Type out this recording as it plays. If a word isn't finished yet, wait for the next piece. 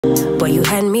Boy, you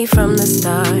had me from the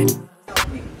start.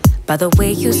 By the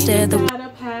way you stare, the got a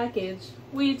package.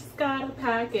 We just got a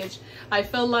package. I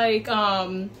feel like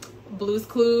Blue's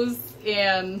Clues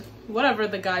and whatever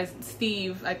the guy's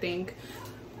Steve, I think,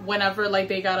 whenever like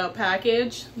they got a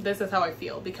package, this is how I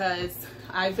feel, because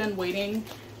I've been waiting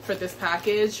for this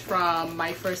package from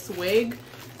My First Wig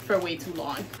for way too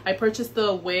long. I purchased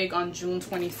the wig on June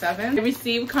 27th. I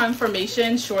received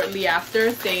confirmation shortly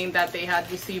after saying that they had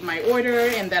received my order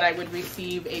and that I would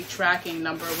receive a tracking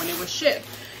number when it was shipped.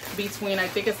 Between, I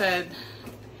think it said,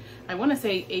 I want to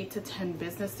say 8 to 10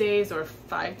 business days or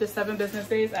 5 to 7 business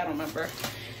days. I don't remember.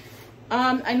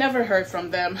 I never heard from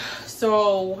them.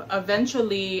 So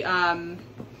eventually,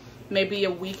 maybe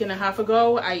a week and a half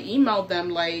ago, I emailed them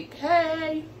like,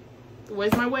 hey,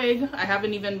 where's my wig? I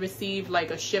haven't even received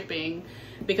like a shipping,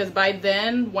 because by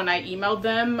then when I emailed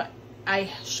them, I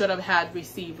should have had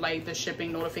received like the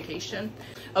shipping notification.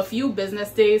 A few business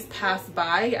days passed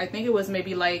by. I think it was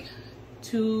maybe like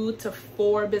 2 to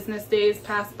 4 business days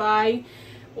passed by,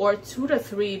 or 2 to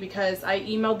 3, because I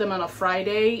emailed them on a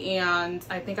Friday and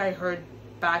I think I heard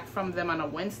back from them on a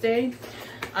Wednesday.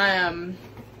 And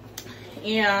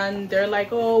they're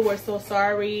like, oh, we're so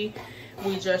sorry,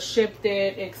 we just shipped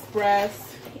it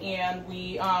express, and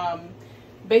we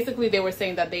basically they were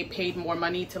saying that they paid more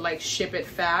money to like ship it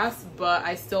fast, but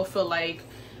I still feel like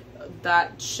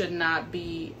that should not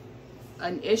be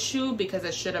an issue, because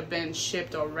it should have been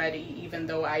shipped already, even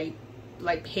though I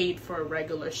like paid for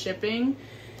regular shipping,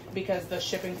 because the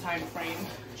shipping time frame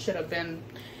should have been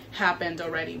happened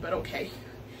already. But okay.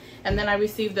 And then I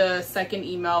received the second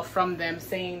email from them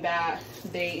saying that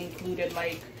they included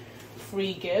like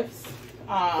free gifts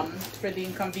for the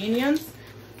inconvenience.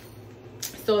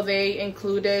 So they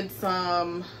included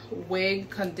some wig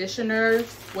conditioners,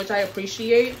 which I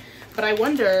appreciate. But I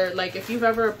wonder, like, if you've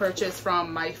ever purchased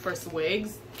from My First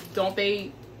Wigs, don't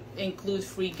they include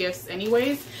free gifts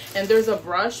anyways? And there's a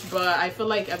brush, but I feel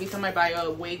like every time I buy a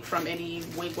wig from any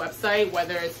wig website,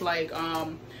 whether it's like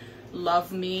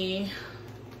Love Me,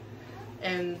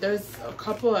 and there's a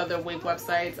couple other wig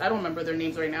websites, I don't remember their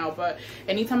names right now, but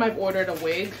anytime I've ordered a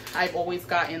wig, I've always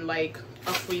gotten like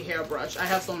a free hairbrush. I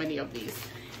have so many of these,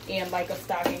 and like a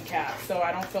stocking cap, so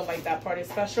I don't feel like that part is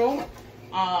special.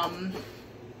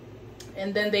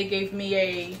 And then they gave me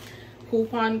a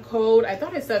coupon code. I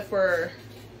thought it said for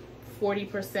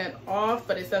 40% off,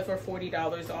 but it said for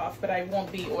 $40 off. But I won't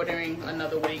be ordering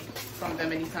another wig from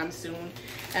them anytime soon.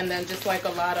 And then just like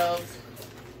a lot of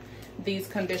these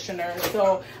conditioners.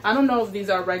 So I don't know if these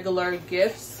are regular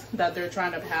gifts that they're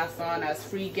trying to pass on as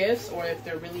free gifts, or if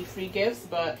they're really free gifts,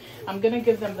 but I'm gonna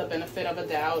give them the benefit of a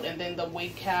doubt. And then the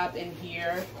wig cap in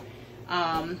here,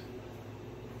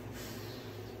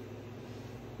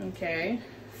 okay,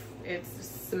 it's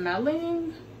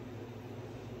smelling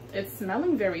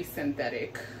very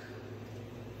synthetic.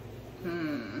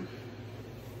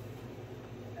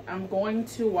 I'm going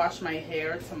to wash my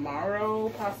hair tomorrow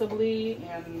possibly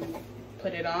and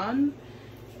put it on,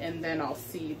 and then I'll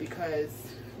see, because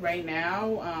right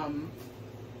now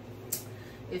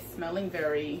it's smelling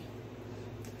very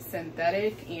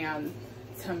synthetic. And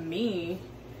to me,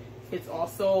 it's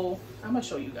also, I'm gonna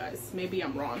show you guys, maybe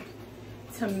I'm wrong,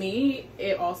 to me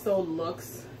it also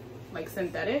looks like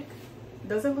synthetic.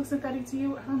 Does it look synthetic to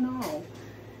you? I don't know.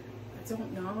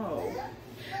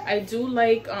 I do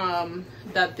like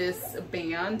that this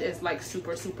band is like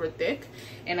super thick,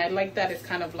 and I like that it's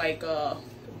kind of like a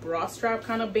bra strap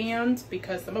kind of band,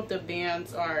 because some of the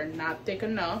bands are not thick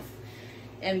enough.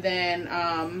 And then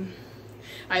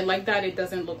I like that it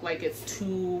doesn't look like it's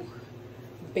too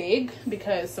big,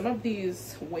 because some of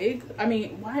these wigs, I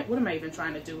mean, what am I even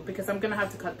trying to do, because I'm gonna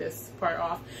have to cut this part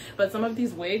off, but some of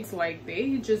these wigs, like,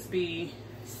 they just be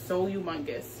so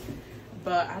humongous.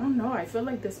 But I don't know, I feel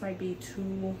like this might be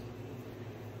too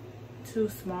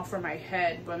small for my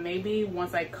head. But maybe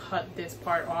once I cut this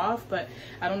part off, but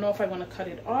I don't know if I want to cut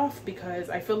it off, because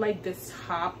I feel like this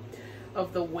top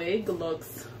of the wig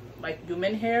looks like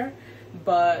human hair,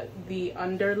 but the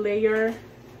under layer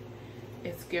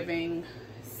is giving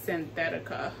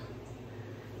synthetica.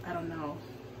 I don't know.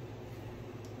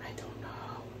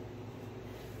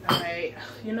 Alright,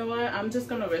 you know what, I'm just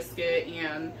gonna risk it,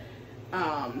 and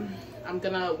I'm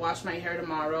gonna wash my hair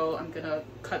tomorrow. I'm gonna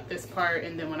cut this part,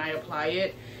 and then when I apply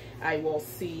it, I will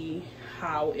see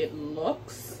how it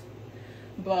looks.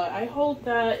 But I hope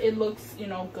that it looks, you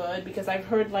know, good, because I've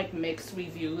heard like mixed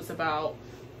reviews about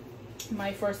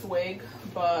My First Wig,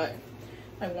 but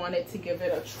I wanted to give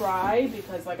it a try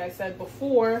because, like I said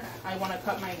before, I want to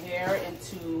cut my hair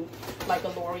into like a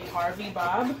Lori Harvey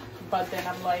bob, but then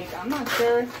I'm like, I'm not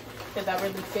sure if that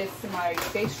really fits my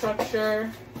face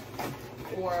structure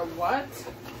or what.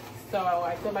 So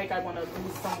I feel like I want to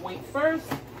lose some weight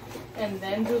first and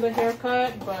then do the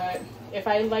haircut. But if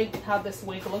I like how this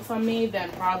wig looks on me,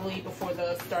 then probably before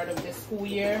the start of this school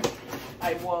year,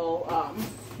 I will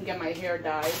get my hair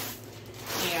dyed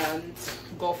and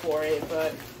go for it.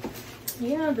 But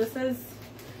yeah, this is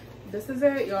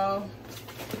it, y'all.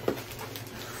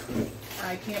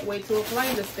 I can't wait to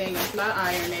apply this thing and flat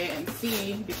iron it and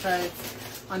see, because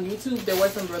on YouTube there were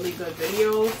some really good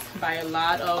videos by a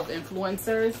lot of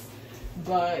influencers,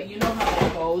 but you know how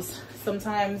that goes.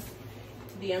 Sometimes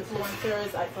the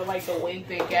influencers, I feel like the wigs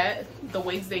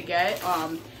they get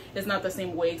is not the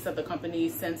same wigs that the company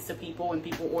sends to people when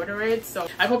people order it. So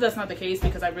I hope that's not the case,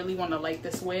 because I really want to like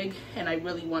this wig and I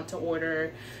really want to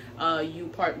order a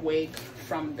U-part wig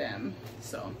from them.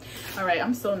 So all right,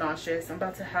 I'm so nauseous. I'm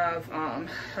about to have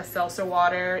a seltzer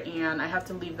water and I have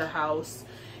to leave the house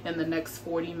in the next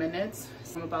 40 minutes.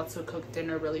 So I'm about to cook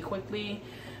dinner really quickly,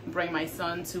 bring my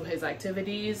son to his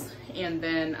activities, and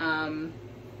then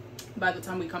by the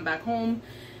time we come back home,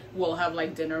 we'll have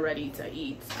like dinner ready to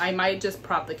eat. I might just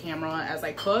prop the camera as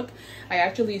I cook. I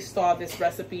actually saw this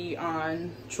recipe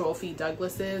on Trophy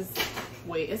Douglas's,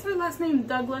 wait, is her last name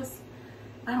Douglas?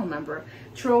 I don't remember.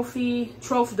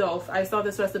 Trofdof. I saw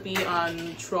this recipe on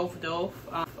Trofdof.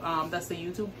 That's the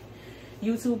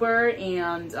YouTuber,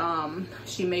 and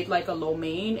she made like a lo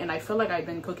mein, and I feel like I've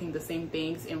been cooking the same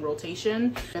things in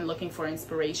rotation and looking for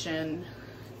inspiration.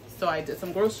 So I did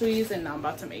some groceries and now I'm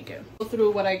about to make it. Go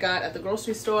through what I got at the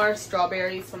grocery store.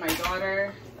 Strawberries for my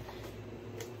daughter,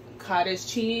 cottage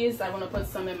cheese. I want to put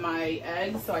some in my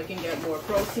eggs so I can get more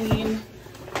protein.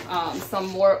 Some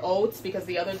more oats, because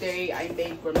the other day I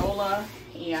made granola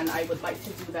and I would like to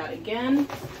do that again.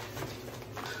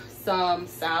 Some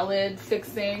salad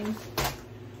fixing,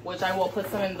 which I will put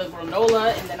some in the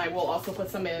granola, and then I will also put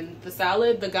some in the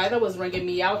salad. The guy that was ringing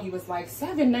me out, he was like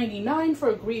 $7.99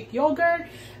 for Greek yogurt.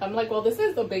 I'm like, well, this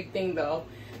is a big thing though,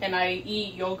 and I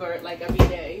eat yogurt like every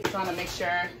day, trying to make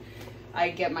sure I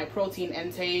get my protein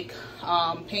intake.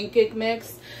 Pancake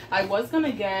mix, I was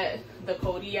gonna get the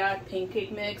Kodiak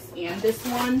pancake mix and this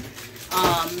one.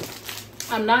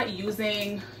 I'm not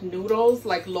using noodles,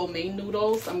 like lo mein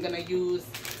noodles. I'm gonna use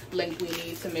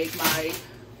linguine to make my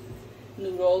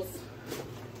noodles.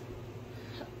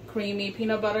 Creamy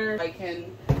peanut butter I can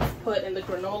put in the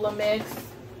granola mix,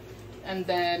 and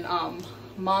then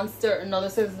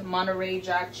this is Monterey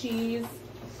Jack cheese,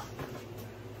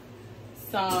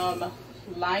 some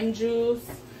lime juice.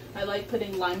 I like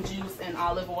putting lime juice and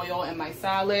olive oil in my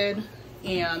salad.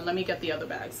 And let me get the other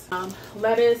bags.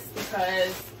 Lettuce,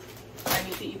 because I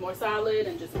need to eat more salad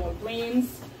and just more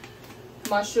greens.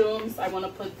 Mushrooms, I want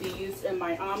to put these in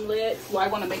my omelet. Well, I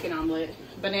want to make an omelet.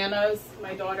 Bananas,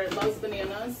 my daughter loves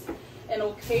bananas, and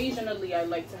occasionally I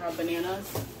like to have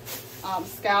bananas.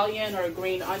 Scallion or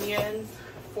green onions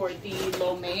for the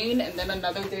lo mein, and then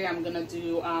another day I'm gonna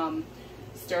do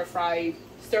stir-fried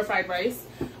rice.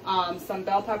 Some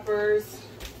bell peppers,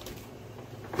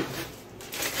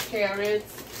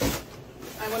 carrots.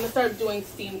 I want to start doing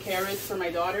steamed carrots for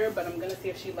my daughter, but I'm gonna see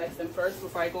if she likes them first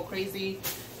before I go crazy.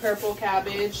 Purple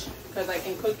cabbage, because I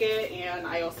can cook it and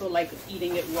I also like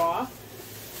eating it raw.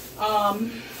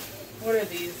 What are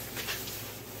these?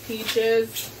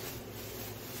 Peaches.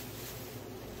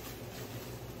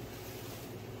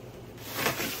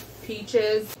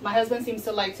 My husband seems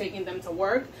to like taking them to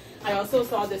work. I also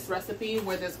saw this recipe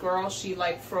where this girl, she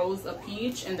like froze a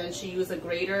peach and then she used a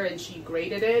grater and she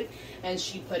grated it and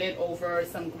she put it over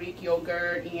some Greek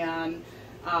yogurt, and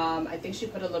I think she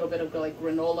put a little bit of like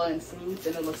granola and fruits,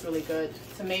 and it looks really good.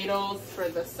 Tomatoes for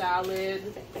the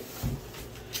salad.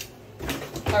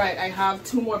 All right, I have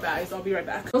 2 more bags. I'll be right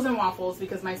back. Frozen waffles,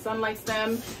 because my son likes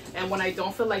them, and when I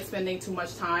don't feel like spending too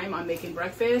much time on making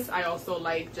breakfast, I also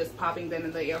like just popping them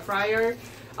in the air fryer.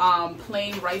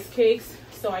 Plain rice cakes,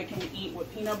 so I can eat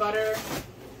with peanut butter.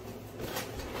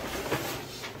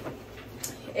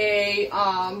 A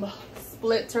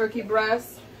split turkey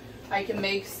breast. I can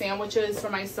make sandwiches for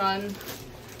my son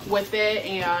with it,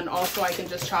 and also I can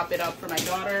just chop it up for my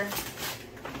daughter.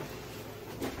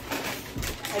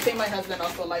 I think my husband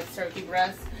also likes turkey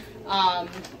breast.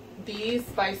 These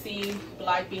spicy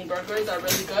black bean burgers are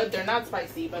really good. They're not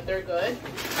spicy, but they're good.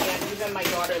 And even my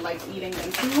daughter likes eating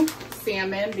them too.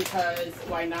 Salmon, because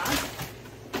why not?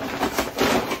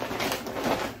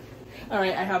 All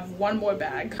right, I have 1 more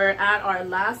bag. We're at our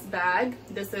last bag.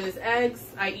 This is eggs.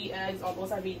 I eat eggs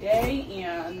almost every day,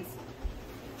 and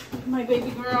My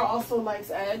baby girl also likes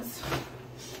eggs.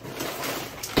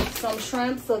 Some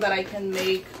shrimp so that I can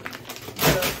make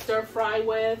the stir fry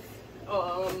with,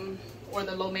 or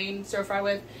the lo mein stir fry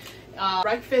with.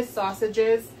 Breakfast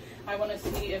sausages. I want to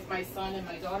see if my son and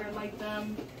my daughter like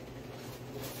them.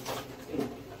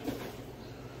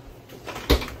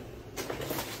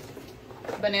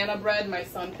 Banana bread, my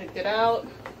son picked it out.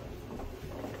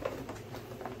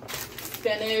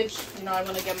 Spinach, you know, I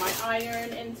want to get my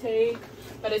iron intake,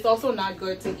 but it's also not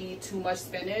good to eat too much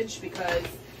spinach because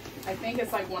I think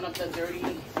it's like one of the dirty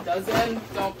dozen.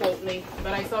 Don't quote me,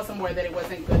 but I saw somewhere that it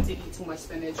wasn't good to eat too much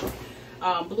spinach.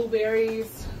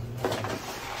 Blueberries.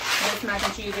 This mac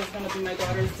and cheese is going to be my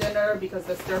daughter's dinner because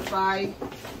the stir fry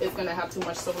is going to have too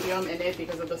much sodium in it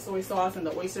because of the soy sauce and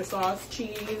the oyster sauce.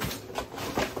 Cheese.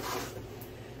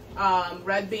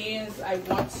 Red beans. I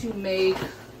want to make,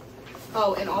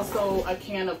 oh, and also a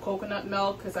can of coconut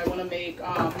milk because I want to make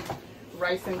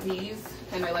rice and peas,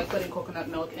 and I like putting coconut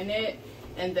milk in it.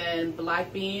 And then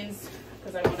black beans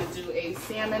because I want to do a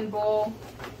salmon bowl.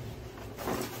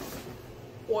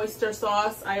 Oyster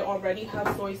sauce. I already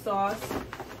have soy sauce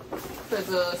for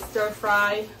the stir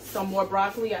fry. Some more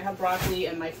broccoli. I have broccoli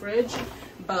in my fridge,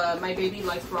 but my baby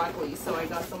likes broccoli, so I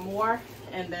got some more.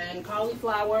 And then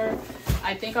cauliflower.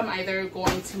 I think I'm either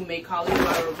going to make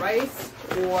cauliflower rice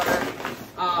or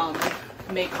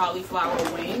make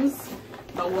cauliflower wings,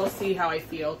 but we'll see how I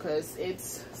feel because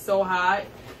it's so hot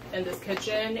in this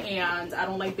kitchen and I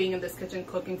don't like being in this kitchen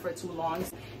cooking for too long.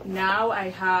 Now I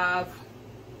have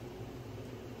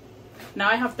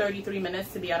 33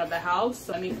 minutes to be out of the house.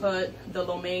 So let me put the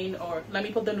lo mein, or let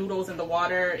me put the noodles in the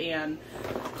water and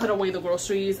put away the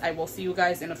groceries. I will see you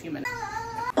guys in a few minutes.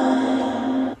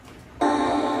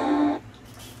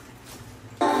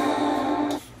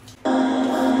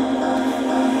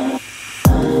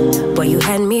 Boy, you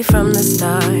had me from the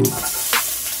start.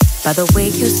 By the way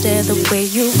you stared, the way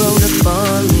you rolled up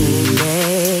on me,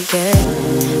 yeah.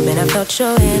 Man, I felt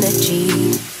your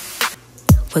energy.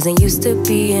 Wasn't used to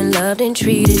being loved and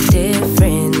treated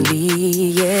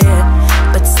differently,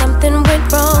 yeah. But something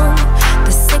went wrong,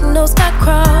 the signals got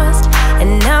crossed,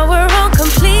 and now we're on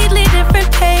completely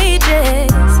different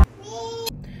pages.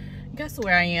 Guess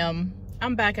where I am?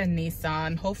 I'm back at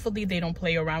Nissan. Hopefully they don't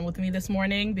play around with me this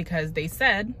morning because they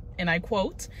said, and I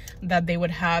quote, that they would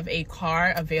have a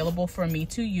car available for me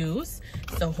to use.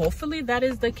 So hopefully that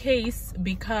is the case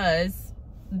because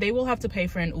they will have to pay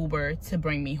for an Uber to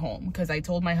bring me home because I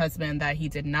told my husband that he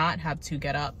did not have to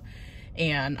get up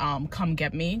and come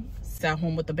get me. Sat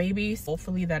home with the babies.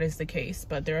 Hopefully that is the case,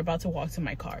 but they're about to walk to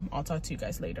my car. I'll talk to you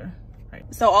guys later. Right.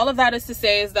 So all of that is to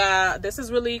say is that this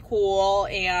is really cool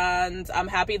and I'm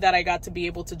happy that I got to be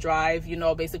able to drive, you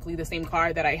know, basically the same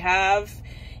car that I have,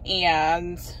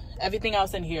 and everything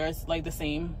else in here is like the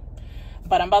same.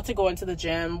 But I'm about to go into the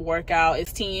gym, workout.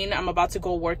 It's teen. I'm about to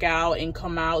go work out and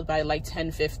come out by like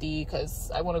 10:50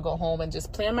 because I want to go home and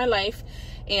just plan my life.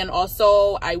 And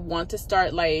also I want to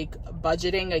start like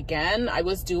budgeting again. I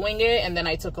was doing it and then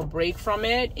I took a break from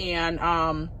it, and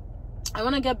I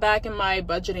want to get back in my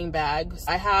budgeting bag.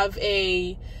 I have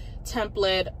a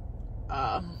template.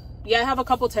 Yeah, I have a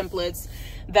couple templates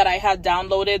that I had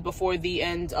downloaded before the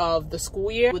end of the school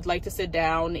year. I would like to sit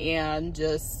down and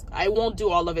just, I won't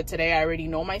do all of it today. I already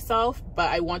know myself,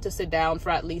 but I want to sit down for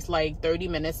at least like 30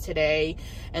 minutes today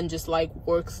and just like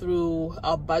work through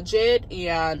a budget.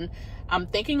 And I'm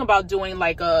thinking about doing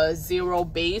like a zero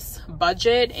base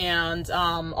budget, and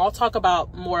I'll talk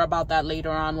about more about that later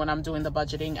on when I'm doing the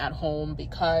budgeting at home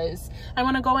because I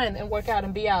want to go in and work out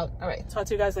and be out. All right, talk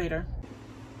to you guys later.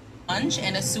 Lunch,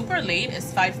 and it's super late.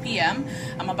 It's 5 p.m.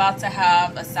 I'm about to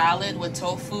have a salad with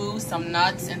tofu, some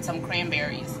nuts, and some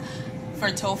cranberries. For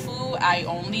tofu, I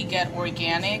only get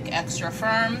organic, extra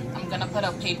firm. I'm gonna put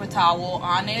a paper towel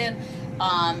on it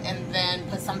and then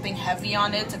put something heavy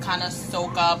on it to kind of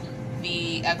soak up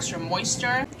the extra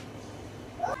moisture.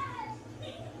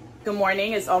 Good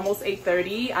morning. It's almost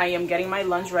 8:30. I am getting my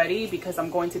lunch ready because I'm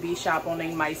going to be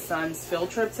chaperoning my son's field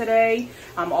trip today.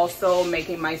 I'm also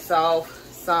making myself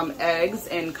some eggs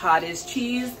and cottage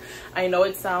cheese. I know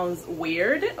it sounds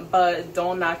weird, but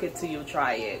don't knock it till you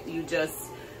try it. You just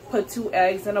put 2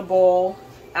 eggs in a bowl,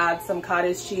 add some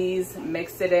cottage cheese,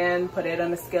 mix it in, put it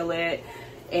on a skillet,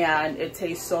 and it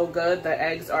tastes so good. The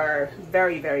eggs are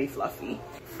very, very fluffy.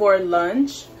 For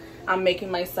lunch, I'm making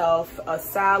myself a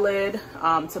salad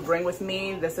to bring with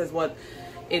me. This is what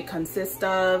it consists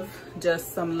of.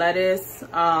 Just some lettuce,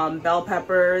 bell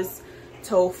peppers,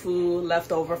 tofu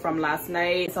left over from last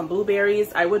night, some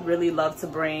blueberries. I would really love to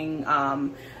bring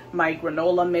my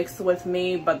granola mix with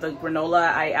me, but the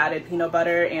granola I added peanut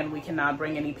butter and we cannot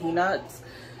bring any peanuts.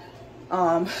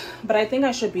 But I think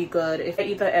I should be good. If I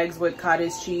eat the eggs with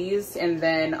cottage cheese, and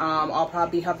then I'll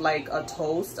probably have like a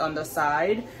toast on the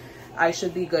side, I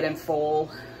should be good and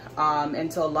full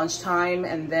until lunchtime.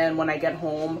 And then when I get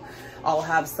home, I'll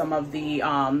have some of the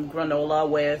granola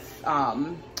with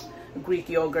Greek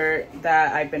yogurt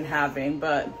that I've been having.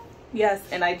 But yes,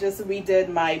 and I just redid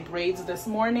my braids this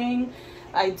morning.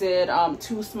 I did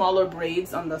 2 smaller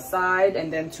braids on the side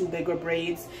and then 2 bigger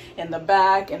braids in the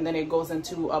back, and then it goes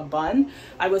into a bun.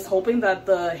 I was hoping that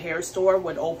the hair store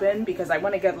would open because I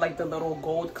want to get like the little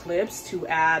gold clips to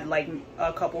add like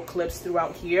a couple clips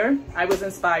throughout here. I was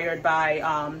inspired by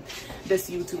this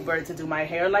YouTuber to do my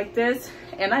hair like this,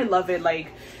 and I love it. Like,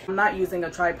 I'm not using a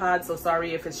tripod, so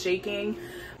sorry if it's shaking.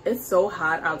 It's so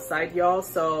hot outside, y'all,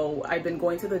 so I've been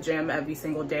going to the gym every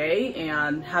single day,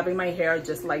 and having my hair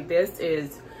just like this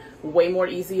is way more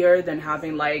easier than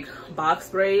having like box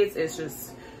braids. It's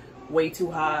just way too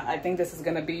hot. I think this is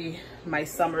gonna be my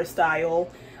summer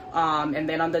style. And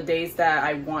then on the days that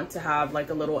I want to have like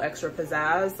a little extra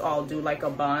pizzazz, I'll do like a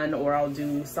bun, or I'll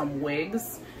do some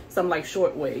wigs, some like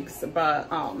short wigs. But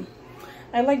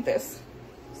I like this.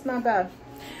 It's not bad.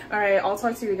 All right, I'll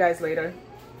talk to you guys later.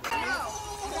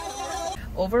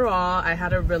 Overall, I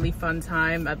had a really fun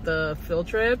time at the field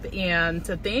trip, and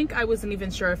to think I wasn't even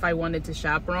sure if I wanted to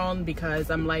chaperone, because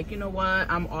I'm like, you know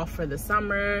what, I'm off for the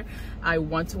summer. I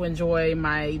want to enjoy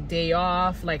my day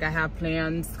off. Like, I have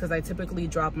plans because I typically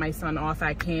drop my son off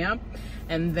at camp,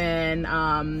 and then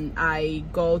I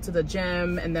go to the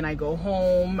gym, and then I go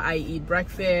home, I eat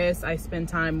breakfast, I spend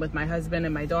time with my husband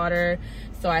and my daughter.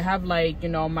 So I have like, you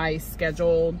know, my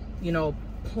schedule, you know,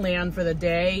 plan for the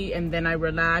day, and then I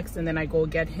relax, and then I go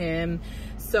get him.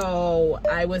 So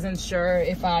I wasn't sure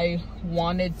if I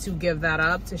wanted to give that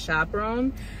up to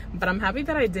chaperone, but I'm happy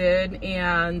that I did.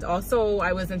 And also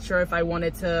I wasn't sure if I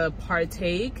wanted to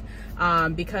partake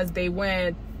because they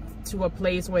went to a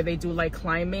place where they do like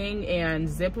climbing and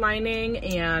zip lining,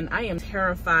 and I am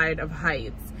terrified of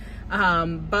heights.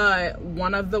 But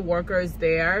one of the workers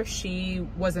there, she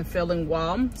wasn't feeling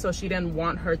well, so she didn't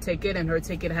want her ticket, and her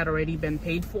ticket had already been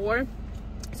paid for.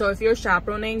 So if you're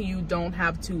chaperoning, you don't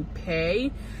have to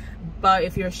pay, but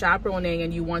if you're chaperoning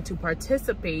and you want to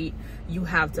participate, you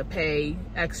have to pay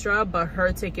extra. But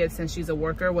her ticket, since she's a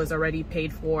worker, was already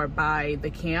paid for by the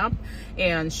camp,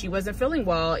 and she wasn't feeling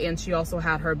well, and she also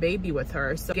had her baby with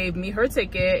her. So gave me her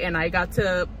ticket, and I got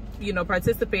to, you know,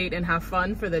 participate and have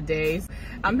fun for the days.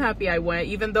 I'm happy I went,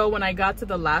 even though when I got to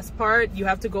the last part, you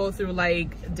have to go through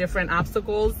like different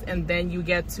obstacles, and then you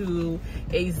get to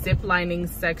a zip lining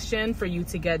section for you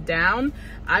to get down.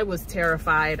 I was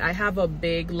terrified. I have a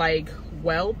big like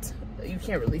welt. You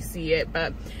can't really see it,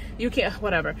 but you can't,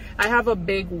 whatever. I have a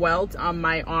big welt on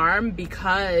my arm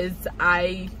because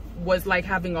I was like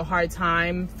having a hard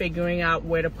time figuring out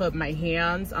where to put my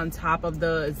hands on top of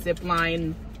the zip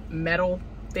line metal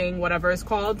thing, whatever it's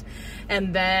called.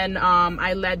 And then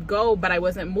I let go, but I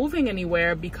wasn't moving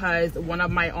anywhere because one of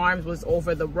my arms was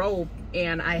over the rope,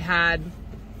 and I had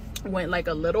went like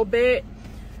a little bit,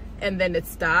 and then it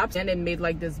stopped, and it made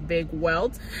like this big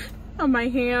welt on my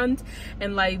hand.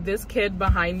 And like this kid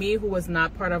behind me who was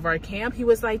not part of our camp, he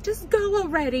was like, just go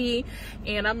already.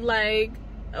 And I'm like,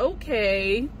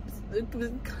 okay,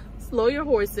 slow your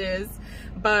horses.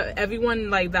 But everyone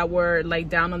like that were like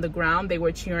down on the ground, they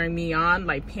were cheering me on,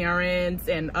 like parents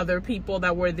and other people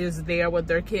that were just there with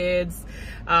their kids.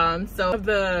 So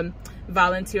the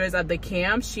volunteers at the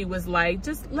camp, she was like,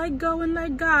 just let go and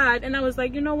let God. And I was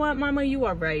like, you know what, mama, you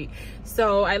are right.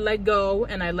 So I let go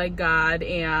and I let God,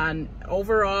 and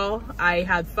overall I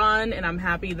had fun, and I'm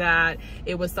happy that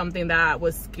it was something that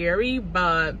was scary,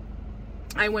 but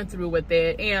I went through with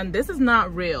it. And this is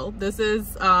not real. This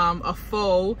is a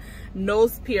faux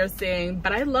nose piercing,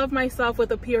 but I love myself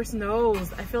with a pierced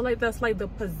nose. I feel like that's like the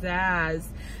pizzazz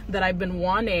that I've been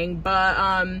wanting. But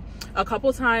a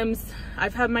couple times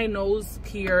I've had my nose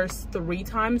pierced 3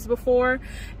 times before,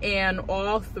 and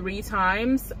all 3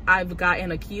 times I've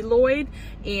gotten a keloid.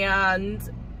 And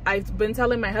I've been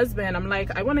telling my husband, I'm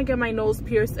like, I want to get my nose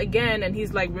pierced again. And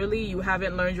he's like, really? You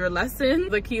haven't learned your lesson?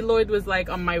 The keloid was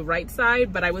like on my right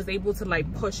side, but I was able to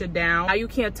like push it down. Now you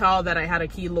can't tell that I had a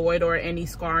keloid or any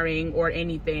scarring or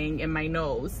anything in my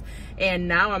nose. And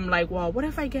now I'm like, well, what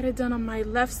if I get it done on my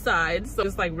left side? So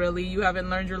it's like, really? You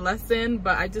haven't learned your lesson?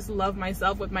 But I just love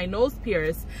myself with my nose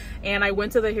pierced. And I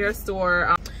went to the hair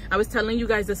store. I was telling you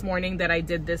guys this morning that I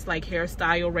did this like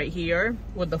hairstyle right here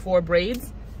with the 4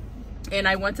 braids. And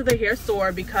I went to the hair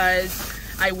store because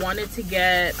I wanted to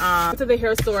get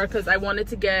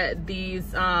these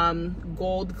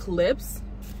gold clips.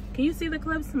 Can you see the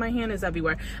clips? My hand is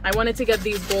everywhere. I wanted to get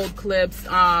these gold clips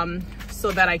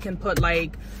so that I can put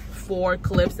like 4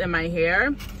 clips in my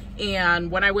hair. And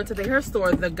when I went to the hair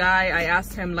store, the guy, I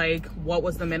asked him like what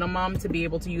was the minimum to be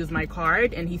able to use my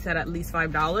card, and he said at least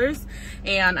 $5.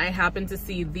 And I happened to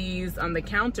see these on the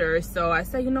counter, so I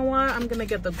said, you know what, I'm gonna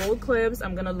get the gold clips.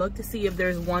 I'm gonna look to see if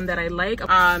there's one that I like.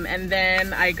 And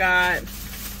then I got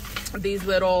these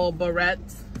little barrette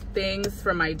things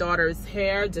for my daughter's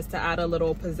hair, just to add a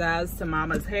little pizzazz to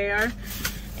mama's hair.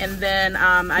 And then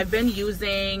I've been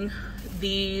using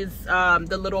these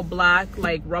the little black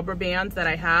like rubber bands that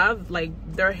I have, like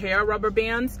they're hair rubber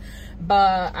bands,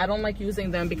 but I don't like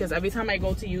using them because every time I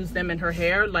go to use them in her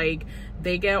hair, like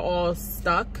they get all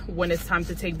stuck when it's time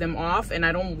to take them off, and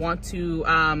I don't want to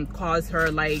cause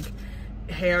her like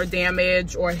hair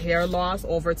damage or hair loss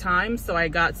over time. So I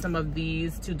got some of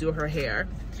these to do her hair.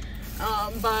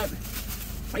 But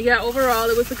yeah, overall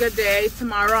it was a good day.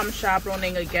 Tomorrow I'm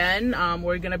chaperoning again.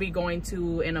 We're gonna be going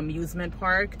to an amusement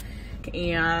park,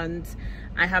 and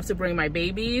I have to bring my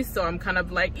baby, so I'm kind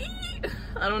of like,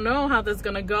 I don't know how this is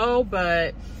gonna go,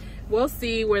 but we'll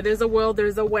see. Where there's a will,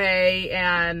 there's a way.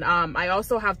 And I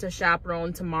also have to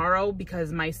chaperone tomorrow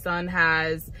because my son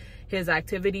has his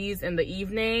activities in the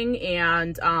evening,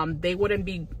 and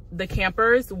the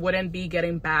campers wouldn't be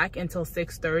getting back until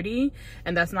 6:30,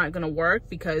 and that's not gonna work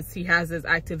because he has his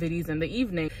activities in the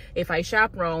evening. If I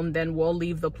chaperone, then we'll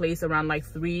leave the place around like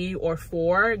 3 or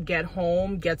 4, get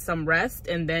home, get some rest,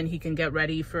 and then he can get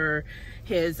ready for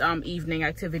his evening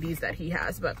activities that he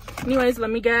has. But anyways, let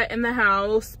me get in the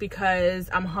house because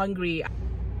I'm hungry.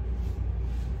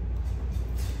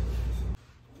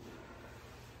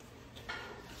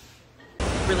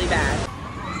 Really bad.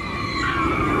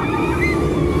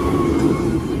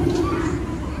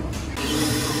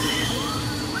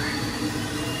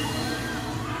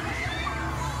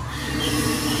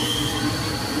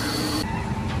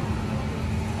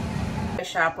 I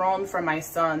chaperoned for my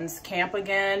son's camp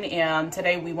again, and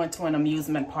today we went to an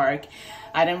amusement park.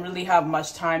 I didn't really have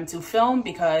much time to film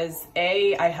because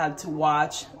I had to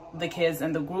watch the kids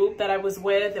in the group that I was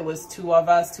with. It was 2 of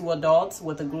us, 2 adults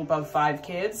with a group of 5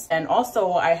 kids. And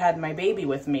also I had my baby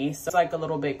with me. So it's like a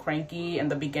little bit cranky in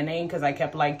the beginning because I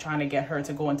kept like trying to get her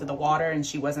to go into the water and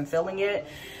she wasn't feeling it.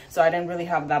 So I didn't really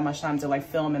have that much time to like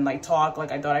film and like talk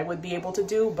like I thought I would be able to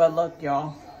do. But look,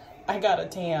 y'all, I got a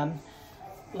tan.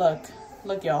 Look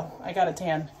y'all, I got a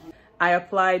tan. I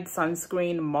applied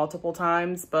sunscreen multiple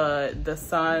times, but the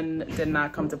sun did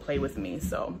not come to play with me,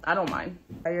 so I don't mind.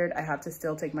 Tired, I have to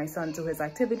still take my son to his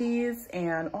activities,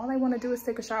 and all I want to do is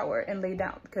take a shower and lay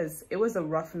down because it was a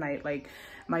rough night. Like,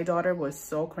 my daughter was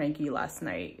so cranky last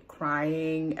night,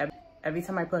 crying. Every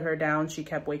time I put her down, she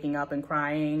kept waking up and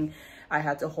crying. I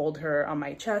had to hold her on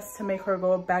my chest to make her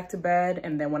go back to bed.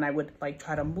 And then when I would like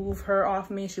try to move her off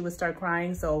me, she would start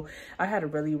crying. So I had a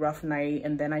really rough night,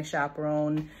 and then I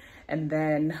chaperoned. And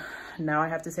then now I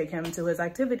have to take him to his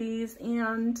activities,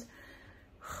 and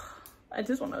I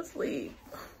just want to sleep.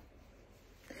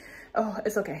 Oh,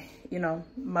 it's okay. You know,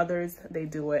 mothers, they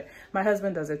do it. My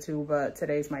husband does it too, but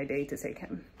today's my day to take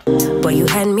him. Boy, you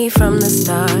had me from the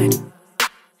start.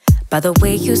 By the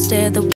way you stare, the